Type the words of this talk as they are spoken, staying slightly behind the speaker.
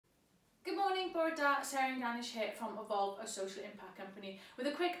morning, Borat, Sarah and Ganesh here from Evolve, a social impact company, with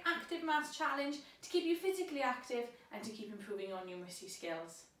a quick active maths challenge to keep you physically active and to keep improving your numeracy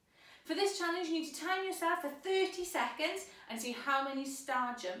skills. For this challenge, you need to time yourself for 30 seconds and see how many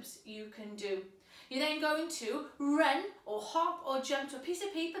star jumps you can do. You're then going to run or hop or jump to a piece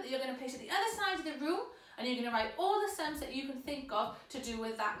of paper that you're going to place at the other side of the room, and you're going to write all the sums that you can think of to do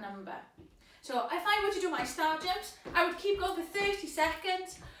with that number. So if I were to do my star jumps, I would keep going for 30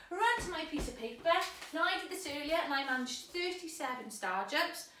 seconds, run to my piece of paper. Now I did this earlier and I managed 37 star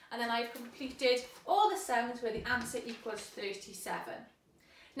jumps, and then I've completed all the sums where the answer equals 37.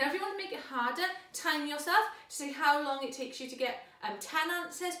 Now if you want to make it harder, time yourself to see how long it takes you to get 10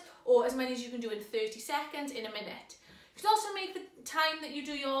 answers, or as many as you can do in 30 seconds in a minute. You can also make the time that you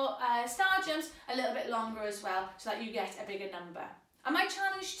do your star jumps a little bit longer as well, so that you get a bigger number. And my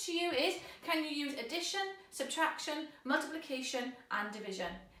challenge to you is, can you use addition, subtraction, multiplication and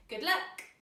division? Good luck!